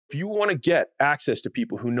If you want to get access to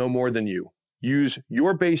people who know more than you, use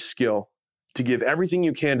your base skill to give everything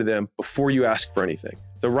you can to them before you ask for anything.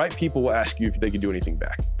 The right people will ask you if they can do anything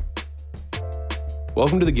back.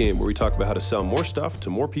 Welcome to The Game, where we talk about how to sell more stuff to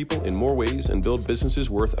more people in more ways and build businesses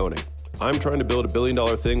worth owning. I'm trying to build $1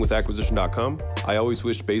 billion thing with acquisition.com. I always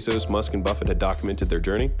wished Bezos, Musk, and Buffett had documented their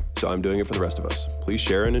journey, so I'm doing it for the rest of us. Please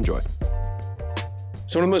share and enjoy.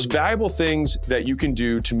 So one of the most valuable things that you can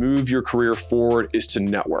do to move your career forward is to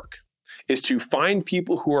network, is to find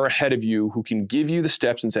people who are ahead of you, who can give you the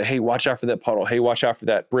steps and say, hey, watch out for that puddle. Hey, watch out for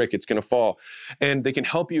that brick. It's going to fall. And they can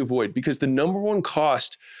help you avoid, because the number one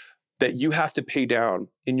cost that you have to pay down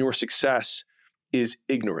in your success is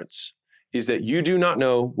ignorance, is that you do not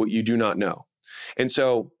know what you do not know. And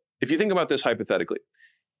so if you think about this hypothetically,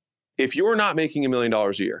 if you're not making $1 million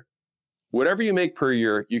a year, whatever you make per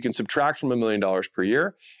year, you can subtract from $1 million per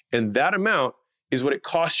year. And that amount is what it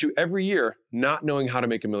costs you every year not knowing how to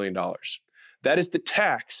make $1 million. That is the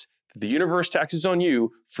tax that the universe taxes on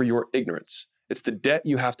you for your ignorance. It's the debt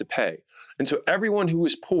you have to pay. And so everyone who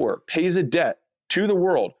is poor pays a debt to the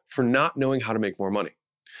world for not knowing how to make more money.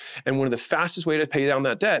 And one of the fastest ways to pay down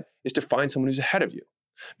that debt is to find someone who's ahead of you,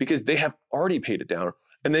 because they have already paid it down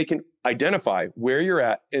and they can identify where you're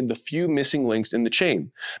at and the few missing links in the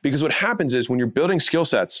chain. Because what happens is when you're building skill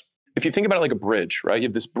sets, if you think about it like a bridge, right? You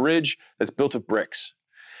have this bridge that's built of bricks.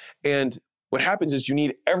 And what happens is you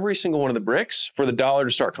need every single one of the bricks for the dollar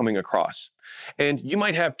to start coming across. And you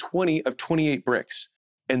might have 20 of 28 bricks.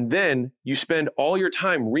 And then you spend all your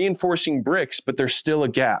time reinforcing bricks, but there's still a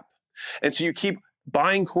gap. And so you keep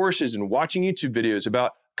buying courses and watching YouTube videos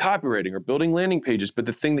about copywriting or building landing pages, but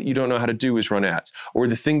the thing that you don't know how to do is run ads, or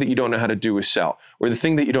the thing that you don't know how to do is sell, or the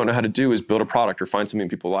thing that you don't know how to do is build a product or find something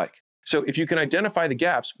people like. So if you can identify the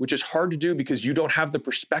gaps, which is hard to do because you don't have the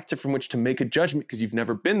perspective from which to make a judgment because you've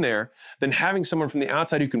never been there, then having someone from the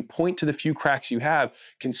outside who can point to the few cracks you have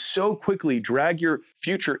can so quickly drag your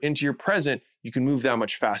future into your present, you can move that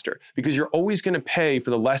much faster, because you're always going to pay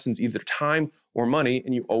for the lessons, either time or money,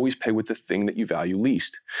 and you always pay with the thing that you value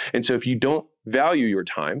least. And so if you don't value your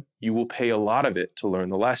time, you will pay a lot of it to learn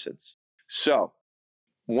the lessons. So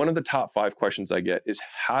one of the top 5 questions I get is,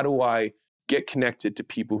 how do I get connected to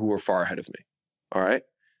people who are far ahead of me? All right.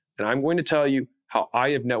 And I'm going to tell you how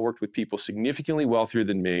I have networked with people significantly wealthier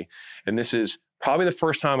than me. And this is probably the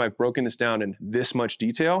first time I've broken this down in this much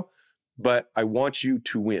detail, but I want you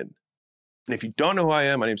to win. And if you don't know who I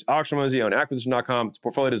am, my name is Alex Ramosi. I own acquisition.com. It's a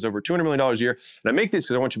portfolio that does over $200 million a year. And I make this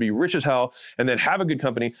because I want you to be rich as hell and then have a good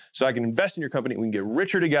company so I can invest in your company and we can get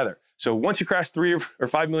richer together. So once you crash 3 or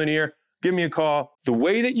 5 million a year, give me a call. The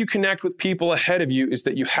way that you connect with people ahead of you is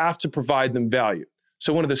that you have to provide them value.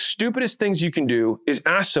 So one of the stupidest things you can do is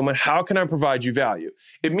ask someone, how can I provide you value?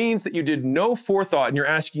 It means that you did no forethought and you're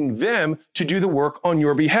asking them to do the work on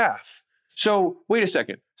your behalf. So wait a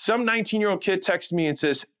second. Some 19-year-old kid texts me,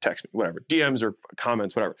 whatever, DMs or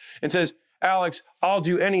comments, whatever, and says, Alex, I'll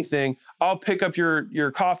do anything. I'll pick up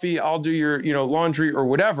your coffee. I'll do your laundry or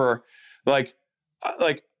whatever.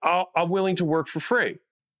 I'm willing to work for free.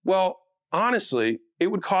 Well, honestly, it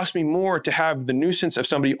would cost me more to have the nuisance of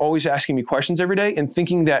somebody always asking me questions every day and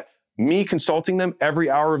thinking that me consulting them every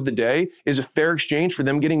hour of the day is a fair exchange for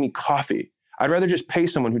them getting me coffee. I'd rather just pay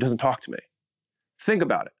someone who doesn't talk to me. Think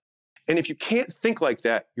about it. And if you can't think like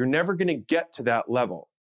that, you're never going to get to that level.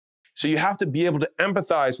 So you have to be able to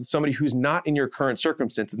empathize with somebody who's not in your current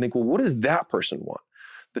circumstance and think, well, what does that person want?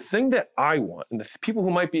 The thing that I want, and the people who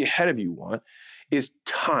might be ahead of you want, is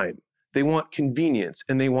time. They want convenience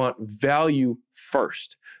and they want value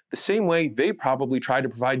first. The same way they probably try to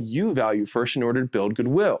provide you value first in order to build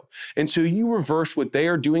goodwill. And so you reverse what they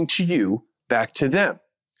are doing to you back to them.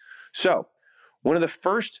 So one of the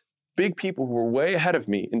first big people who were way ahead of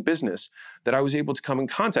me in business that I was able to come in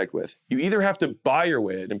contact with, you either have to buy your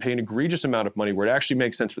way in and pay an egregious amount of money where it actually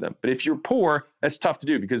makes sense for them. But if you're poor, that's tough to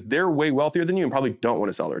do because they're way wealthier than you and probably don't want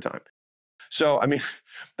to sell their time. So,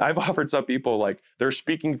 I've offered some people like their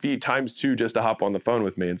speaking fee times 2 just to hop on the phone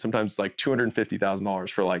with me. And sometimes it's like $250,000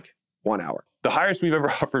 for like 1 hour. The highest we've ever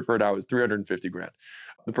offered for an hour is $350,000.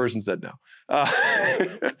 The person said no.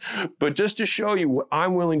 But just to show you what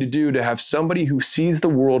I'm willing to do to have somebody who sees the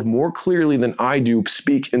world more clearly than I do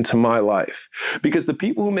speak into my life. Because the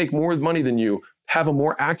people who make more money than you have a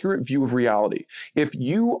more accurate view of reality. If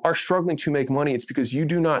you are struggling to make money, it's because you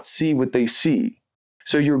do not see what they see.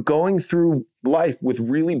 So you're going through life with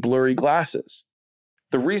really blurry glasses.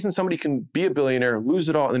 The reason somebody can be a billionaire, lose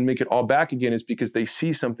it all, and then make it all back again is because they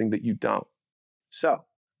see something that you don't. So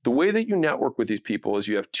the way that you network with these people is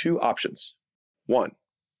you have 2 options. 1,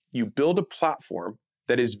 you build a platform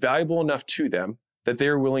that is valuable enough to them that they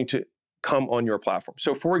are willing to come on your platform.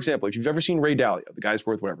 So for example, if you've ever seen Ray Dalio, the guy's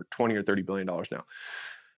worth whatever, 20 or $30 billion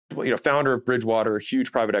now. Founder of Bridgewater,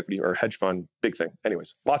 huge private equity or hedge fund, big thing.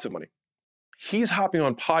 Anyways, lots of money. He's hopping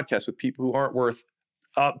on podcasts with people who aren't worth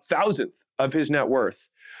a thousandth of his net worth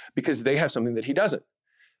because they have something that he doesn't.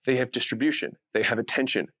 They have distribution, they have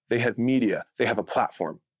attention, they have media, they have a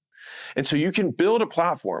platform. And so you can build a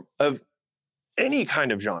platform of any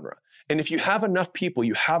kind of genre. And if you have enough people,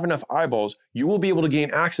 you have enough eyeballs, you will be able to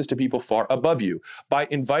gain access to people far above you by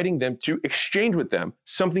inviting them to exchange with them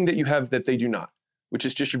something that you have that they do not, which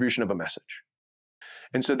is distribution of a message.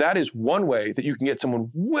 And so that is one way that you can get someone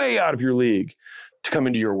way out of your league to come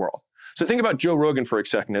into your world. So think about Joe Rogan for a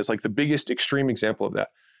second as like the biggest extreme example of that.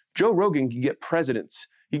 Joe Rogan can get presidents,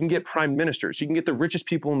 he can get prime ministers, he can get the richest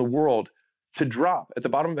people in the world to drop at the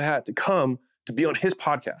bottom of a hat to come to be on his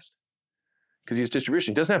podcast because he has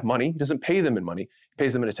distribution. He doesn't have money, he doesn't pay them in money, he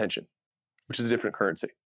pays them in attention, which is a different currency.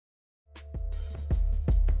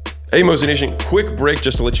 Hey, Mosey Nation, quick break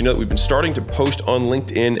just to let you know that we've been starting to post on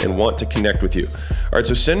LinkedIn and want to connect with you. All right,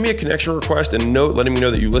 so send me a connection request and a note letting me know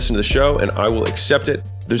that you listen to the show and I will accept it.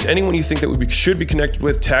 If there's anyone you think that we should be connected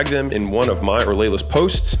with, tag them in one of my or Layla's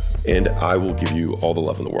posts and I will give you all the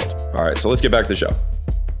love in the world. All right, so let's get back to the show.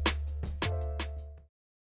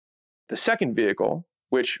 The second vehicle,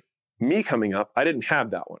 which me coming up, I didn't have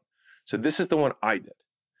that one. So this is the one I did,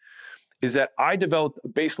 is that I developed a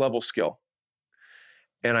base level skill.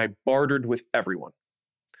 And I bartered with everyone.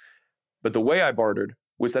 But the way I bartered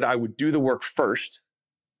was that I would do the work first,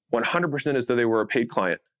 100% as though they were a paid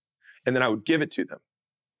client, and then I would give it to them.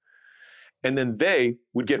 And then they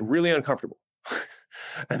would get really uncomfortable.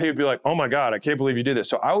 And they would be like, oh my God, I can't believe you did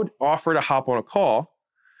this. So I would offer to hop on a call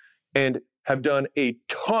and have done a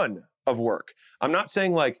ton of work. I'm not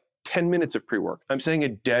saying like 10 minutes of pre-work. I'm saying a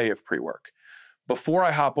day of pre-work before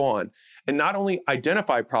I hop on. And not only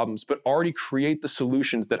identify problems, but already create the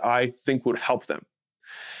solutions that I think would help them.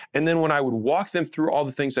 And then when I would walk them through all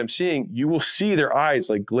the things I'm seeing, you will see their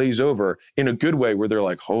eyes like glaze over in a good way where they're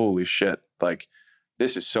like, holy shit, like,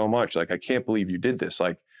 this is so much. Like, I can't believe you did this.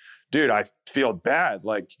 Like, dude, I feel bad.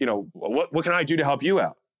 Like, what can I do to help you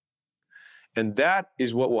out? And that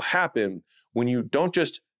is what will happen when you don't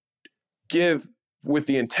just give with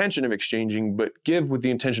the intention of exchanging, but give with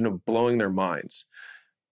the intention of blowing their minds.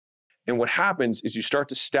 And what happens is you start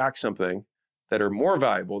to stack something that are more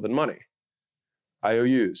valuable than money,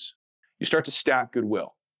 IOUs. You start to stack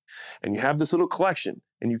goodwill. And you have this little collection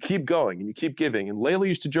and you keep going and you keep giving. And Layla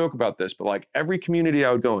used to joke about this, but like every community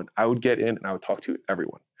I would go in, I would get in and I would talk to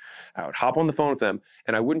everyone. I would hop on the phone with them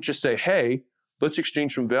and I wouldn't just say, hey, let's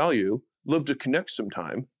exchange some value, love to connect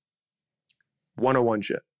sometime. 101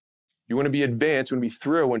 shit. You want to be advanced, you want to be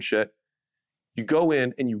 301 shit. You go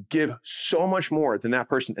in and you give so much more than that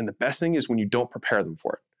person. And the best thing is when you don't prepare them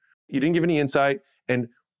for it. You didn't give any insight. And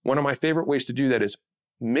one of my favorite ways to do that is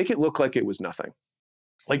make it look like it was nothing.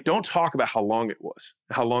 Like, don't talk about how long it was,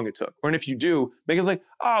 how long it took. Or and if you do, make it like,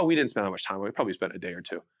 oh, we didn't spend that much time. We probably spent a day or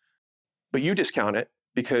two. But you discount it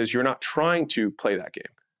because you're not trying to play that game.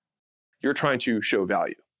 You're trying to show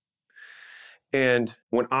value. And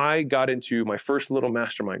when I got into my first little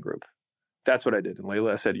mastermind group, that's what I did. And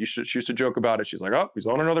Layla said, she used to joke about it. She's like, oh, he's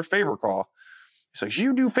on another favor call. He's like,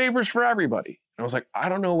 you do favors for everybody. And I was like, I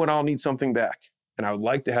don't know when I'll need something back. And I would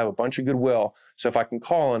like to have a bunch of goodwill. So if I can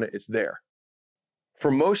call on it, it's there. For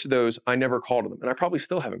most of those, I never called them. And I probably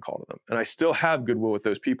still haven't called them. And I still have goodwill with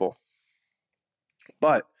those people.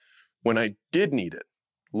 But when I did need it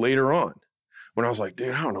later on, when I was like,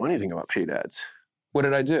 dude, I don't know anything about paid ads. What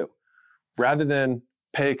did I do? Rather than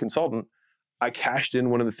pay a consultant, I cashed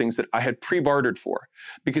in one of the things that I had pre-bartered for.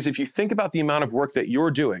 Because if you think about the amount of work that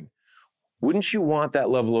you're doing, wouldn't you want that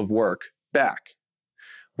level of work back?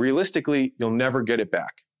 Realistically, you'll never get it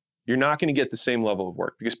back. You're not going to get the same level of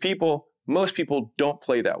work because most people don't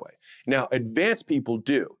play that way. Now, advanced people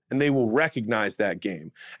do, and they will recognize that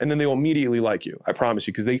game. And then they will immediately like you, I promise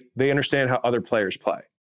you, because they understand how other players play.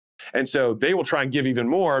 And so they will try and give even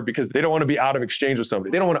more because they don't want to be out of exchange with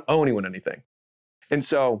somebody. They don't want to owe anyone anything. And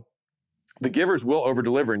so the givers will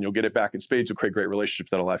over-deliver and you'll get it back in spades to create great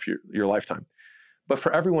relationships that'll last your lifetime. But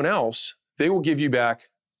for everyone else, they will give you back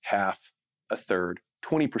half, a third,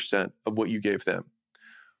 20% of what you gave them.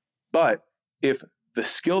 But if the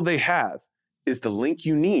skill they have is the link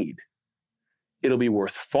you need, it'll be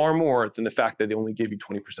worth far more than the fact that they only gave you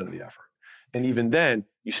 20% of the effort. And even then,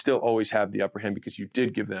 you still always have the upper hand because you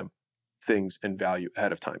did give them things and value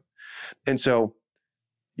ahead of time. And so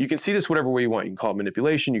you can see this whatever way you want. You can call it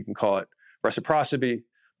manipulation, you can call it reciprocity,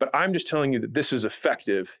 but I'm just telling you that this is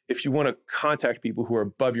effective if you want to contact people who are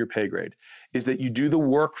above your pay grade, is that you do the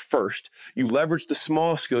work first. You leverage the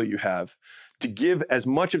small skill you have to give as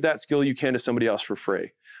much of that skill you can to somebody else for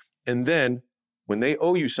free. And then when they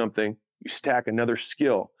owe you something, you stack another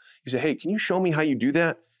skill. You say, hey, can you show me how you do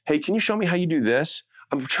that? Hey, can you show me how you do this?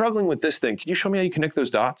 I'm struggling with this thing. Can you show me how you connect those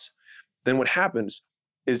dots? Then what happens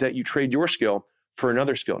is that you trade your skill for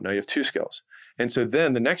another skill. Now you have two skills. And so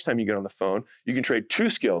then the next time you get on the phone, you can trade two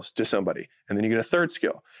skills to somebody, and then you get a third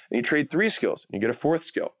skill. And you trade three skills, and you get a fourth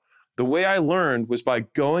skill. The way I learned was by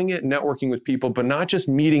going and networking with people, but not just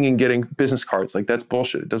meeting and getting business cards. Like, that's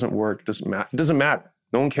bullshit. It doesn't work. It doesn't matter.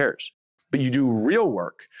 No one cares. But you do real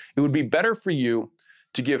work. It would be better for you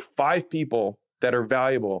to give 5 people that are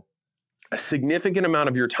valuable a significant amount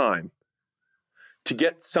of your time to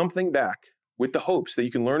get something back with the hopes that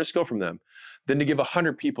you can learn a skill from them than to give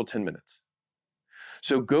 100 people 10 minutes.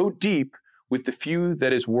 So go deep with the few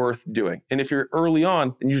that is worth doing. And if you're early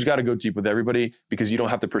on, then you just got to go deep with everybody because you don't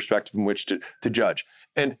have the perspective in which to judge.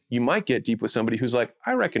 And you might get deep with somebody who's like,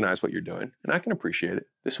 I recognize what you're doing and I can appreciate it.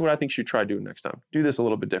 This is what I think you should try doing next time. Do this a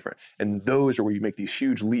little bit different. And those are where you make these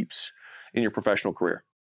huge leaps in your professional career.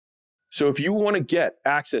 So if you want to get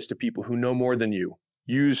access to people who know more than you,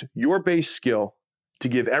 use your base skill to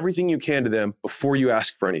give everything you can to them before you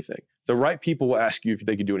ask for anything. The right people will ask you if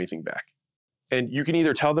they can do anything back. And you can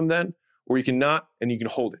either tell them then, or you can not, and you can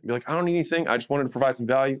hold it. Be like, I don't need anything. I just wanted to provide some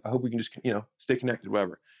value. I hope we can just, stay connected,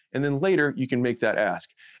 whatever. And then later you can make that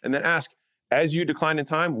ask. And that ask, as you decline in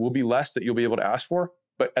time, will be less that you'll be able to ask for,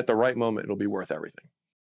 but at the right moment, it'll be worth everything.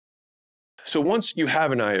 So once you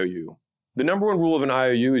have an IOU, the number one rule of an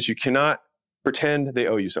IOU is you cannot pretend they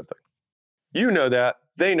owe you something. You know that,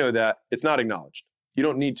 they know that, it's not acknowledged. You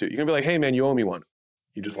don't need to. You're gonna be like, hey man, you owe me one.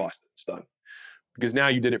 You just lost it, it's done. Because now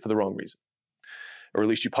you did it for the wrong reason. Or at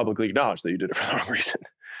least you publicly acknowledge that you did it for the wrong reason.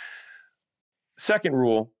 Second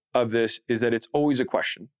rule of this is that it's always a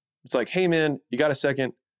question. It's like, hey man, you got a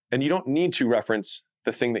second? And you don't need to reference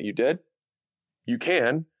the thing that you did. You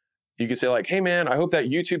can say like, hey man, I hope that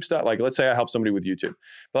YouTube stuff, like let's say I help somebody with YouTube.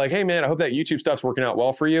 But like, hey man, I hope that YouTube stuff's working out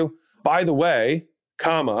well for you. By the way,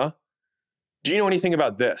 comma, do you know anything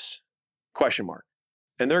about this? ?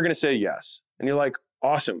 And they're gonna say yes. And you're like,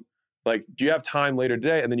 awesome. Like, do you have time later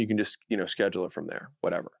today? And then you can just, schedule it from there,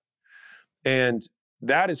 whatever. And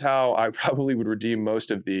that is how I probably would redeem most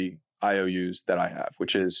of the IOUs that I have,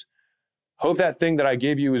 which is, hope that thing that I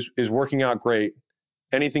gave you is working out great.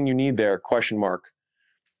 Anything you need there, ?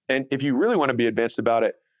 And if you really want to be advanced about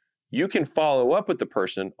it, you can follow up with the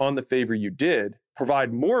person on the favor you did,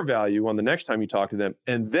 provide more value on the next time you talk to them,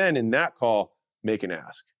 and then in that call, make an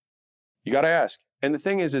ask. You got to ask. And the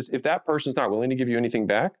thing is if that person's not willing to give you anything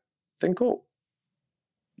back, then cool.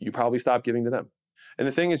 You probably stop giving to them. And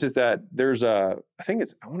the thing is that there's I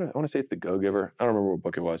want to say it's the Go Giver. I don't remember what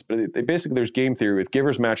book it was, but there's game theory with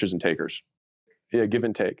givers, matchers, and takers. Yeah, give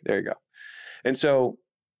and take. There you go. And so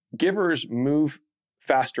givers move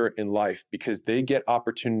faster in life because they get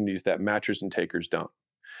opportunities that matchers and takers don't.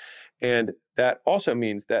 And that also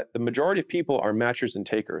means that the majority of people are matchers and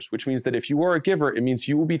takers, which means that if you are a giver, it means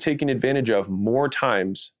you will be taken advantage of more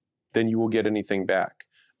times than you will get anything back.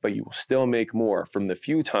 But you will still make more from the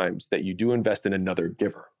few times that you do invest in another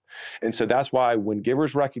giver. And so that's why when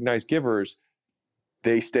givers recognize givers,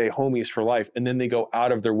 they stay homies for life. And then they go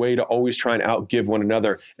out of their way to always try and outgive one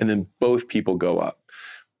another. And then both people go up.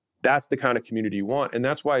 That's the kind of community you want. And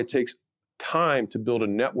that's why it takes time to build a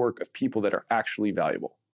network of people that are actually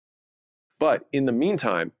valuable. But in the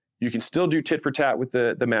meantime, you can still do tit for tat with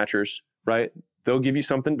the matchers, right? They'll give you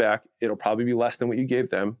something back. It'll probably be less than what you gave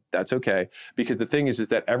them. That's okay. Because the thing is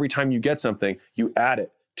that every time you get something, you add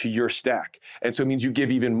it to your stack. And so it means you give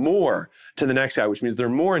even more to the next guy, which means they're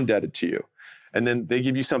more indebted to you. And then they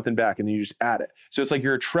give you something back and then you just add it. So it's like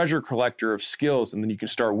you're a treasure collector of skills, and then you can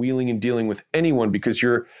start wheeling and dealing with anyone because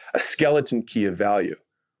you're a skeleton key of value.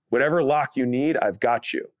 Whatever lock you need, I've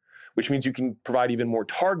got you, which means you can provide even more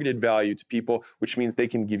targeted value to people, which means they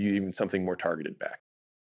can give you even something more targeted back.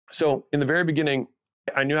 So in the very beginning,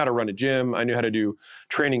 I knew how to run a gym. I knew how to do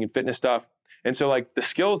training and fitness stuff. And so like the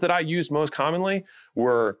skills that I used most commonly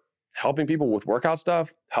were helping people with workout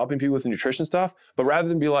stuff, helping people with nutrition stuff. But rather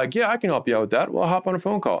than be like, yeah, I can help you out with that, well, I'll hop on a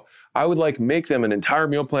phone call. I would like make them an entire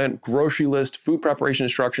meal plan, grocery list, food preparation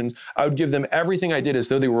instructions. I would give them everything I did as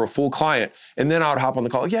though they were a full client. And then I would hop on the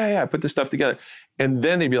call. Yeah, I put this stuff together. And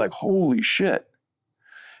then they'd be like, holy shit.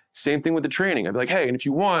 Same thing with the training. I'd be like, hey, and if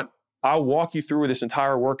you want, I'll walk you through this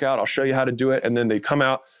entire workout. I'll show you how to do it. And then they come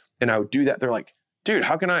out and I would do that. They're like, dude,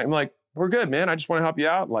 how can I? I'm like, we're good, man. I just want to help you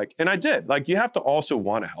out. Like, and I did. Like, you have to also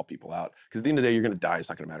want to help people out because at the end of the day, you're going to die. It's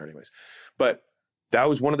not going to matter anyways. But that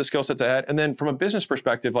was one of the skill sets I had. And then from a business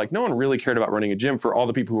perspective, like no one really cared about running a gym for all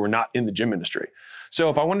the people who were not in the gym industry. So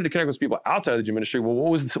if I wanted to connect with people outside of the gym industry, well,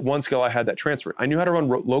 what was the one skill I had that transferred? I knew how to run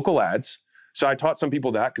local ads. So I taught some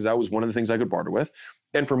people that because that was one of the things I could barter with.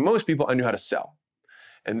 And for most people, I knew how to sell.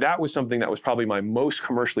 And that was something that was probably my most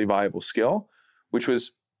commercially viable skill, which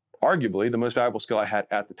was arguably the most valuable skill I had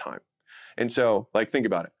at the time. And so like, think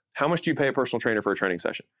about it. How much do you pay a personal trainer for a training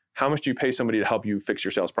session? How much do you pay somebody to help you fix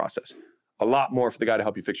your sales process? A lot more for the guy to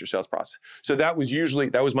help you fix your sales process. So that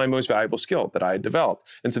was my most valuable skill that I had developed.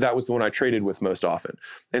 And so that was the one I traded with most often.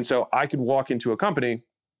 And so I could walk into a company,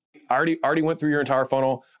 I already went through your entire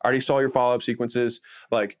funnel, I already saw your follow-up sequences.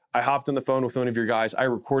 Like I hopped on the phone with one of your guys, I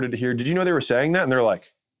recorded it here. Did you know they were saying that? And they're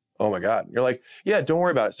like, oh my God. You're like, yeah, don't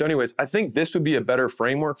worry about it. So anyways, I think this would be a better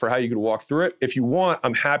framework for how you could walk through it. If you want,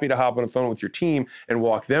 I'm happy to hop on the phone with your team and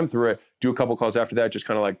walk them through it, do a couple calls after that, just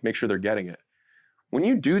kind of like make sure they're getting it. When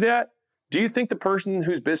you do that, do you think the person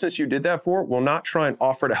whose business you did that for will not try and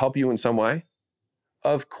offer to help you in some way?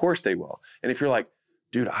 Of course they will. And if you're like,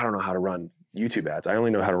 dude, I don't know how to run YouTube ads. I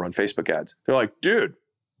only know how to run Facebook ads. They're like, dude,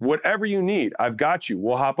 whatever you need, I've got you.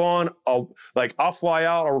 We'll hop on. I'll fly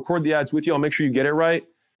out. I'll record the ads with you. I'll make sure you get it right.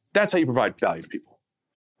 That's how you provide value to people.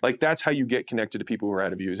 Like that's how you get connected to people who are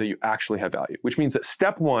ahead of you, is that you actually have value, which means that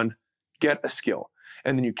step one, get a skill.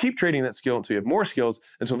 And then you keep trading that skill until you have more skills.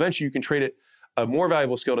 And so eventually you can trade it a more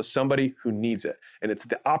valuable skill to somebody who needs it. And it's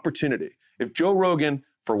the opportunity. If Joe Rogan,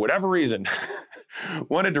 for whatever reason,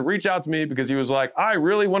 wanted to reach out to me because he was like, I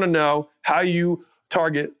really want to know how you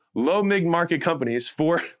target low mid-market companies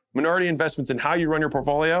for minority investments and how you run your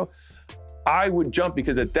portfolio, I would jump,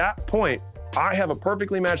 because at that point, I have a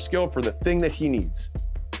perfectly matched skill for the thing that he needs.